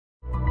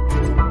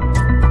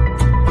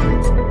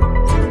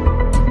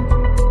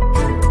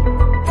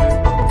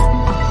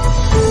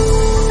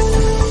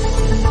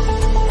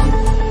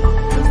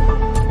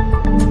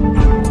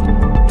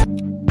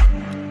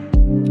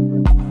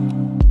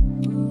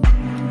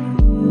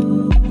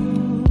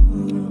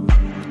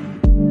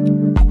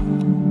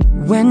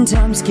When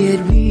times get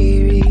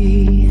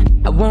weary,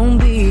 I won't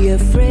be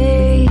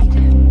afraid.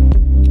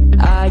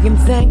 I am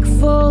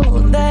thankful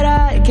that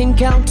I can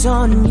count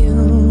on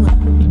you.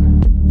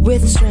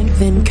 With strength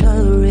and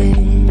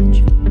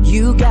courage,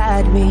 you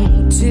guide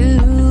me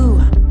too.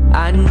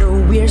 I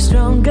know we're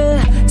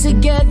stronger,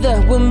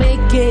 together we'll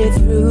make it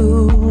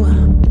through.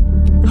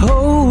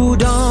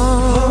 Hold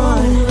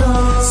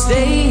on,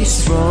 stay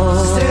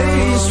strong,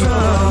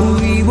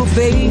 we will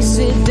face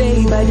it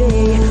day by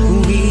day.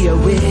 We are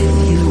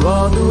with you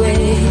all the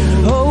way.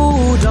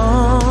 Hold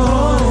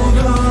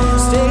on,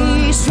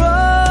 stay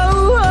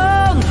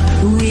strong,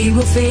 we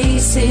will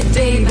face it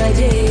day by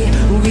day.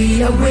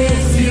 We are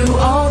with you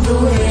all the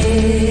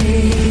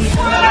way.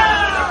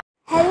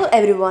 Hello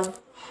everyone.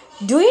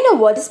 Do you know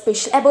what is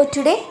special about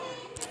today?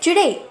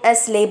 Today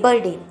is Labor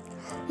Day.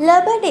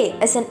 Labor Day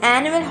is an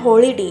annual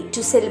holiday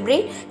to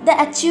celebrate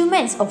the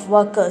achievements of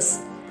workers.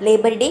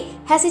 Labor Day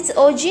has its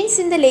origins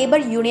in the labor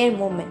union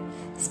movement,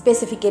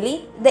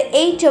 specifically the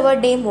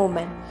 8-hour day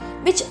movement,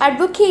 which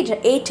advocated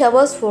 8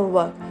 hours for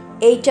work,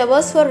 8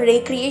 hours for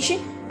recreation,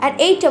 and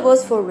 8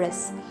 hours for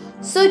rest.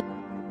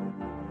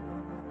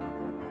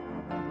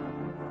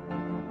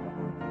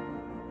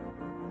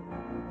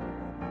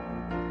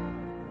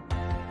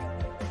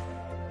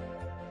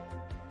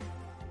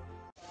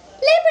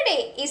 Labor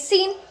Day is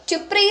seen to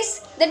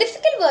praise the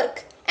difficult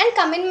work and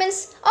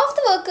commitments of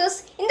the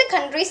workers in the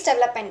country's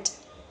development.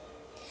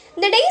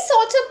 The day is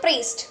also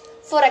praised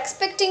for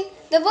respecting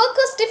the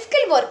workers'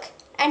 difficult work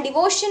and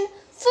devotion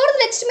for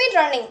the legitimate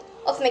running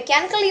of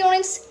mechanical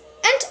units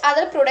and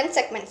other product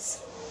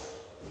segments.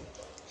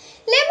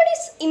 Labor Day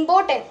is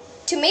important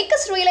to make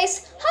us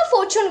realize how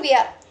fortunate we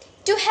are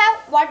to have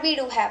what we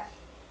do have.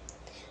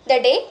 The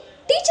day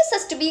teaches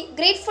us to be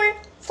grateful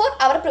for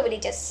our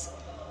privileges.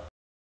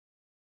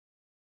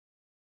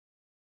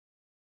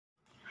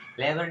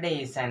 Labor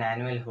Day is an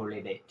annual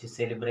holiday to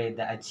celebrate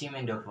the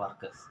achievement of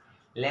workers.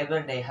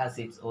 Labor Day has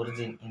its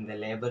origin in the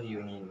labor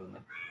union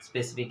movement,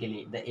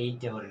 specifically the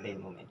 8-hour day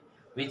movement,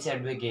 which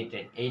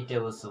advocated 8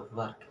 hours of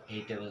work,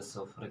 8 hours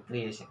of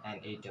recreation,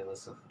 and 8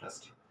 hours of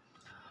rest.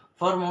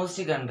 For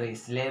most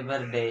countries,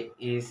 Labor Day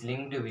is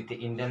linked with the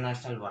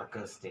International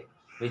Workers' Day,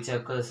 which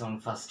occurs on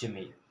 1st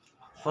May.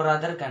 For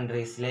other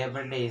countries,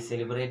 Labor Day is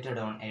celebrated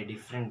on a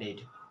different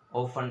date,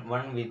 often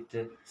one with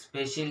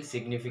special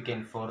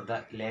significance for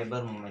the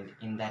labor movement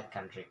in that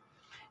country.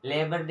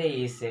 Labor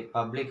Day is a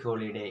public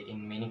holiday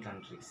in many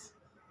countries.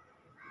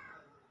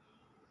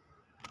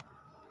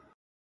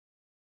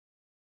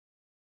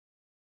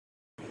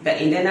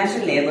 The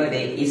International Labour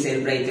Day is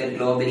celebrated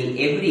globally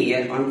every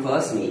year on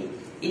 1st May.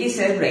 It is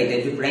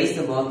celebrated to praise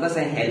the workers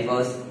and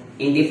helpers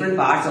in different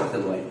parts of the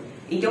world.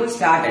 It all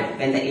started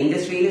when the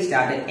industrialists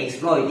started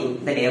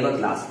exploiting the labour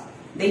class.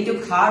 They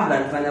took hard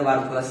work from the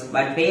workers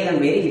but paid them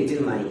very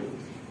little money.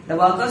 The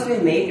workers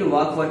were made to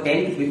work for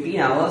 10 to 15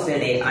 hours a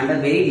day under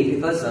very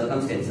difficult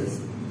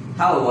circumstances.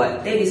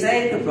 However, they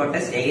decided to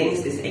protest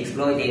against this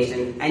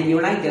exploitation and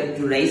united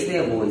to raise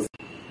their voice.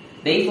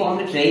 They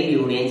formed trade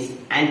unions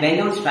and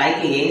went on strike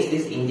against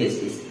this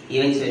injustice.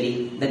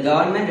 Eventually, the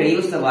government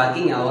reduced the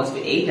working hours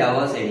to 8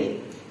 hours a day.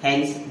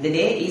 Hence, the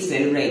day is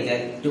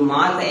celebrated to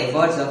mark the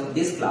efforts of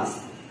this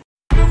class.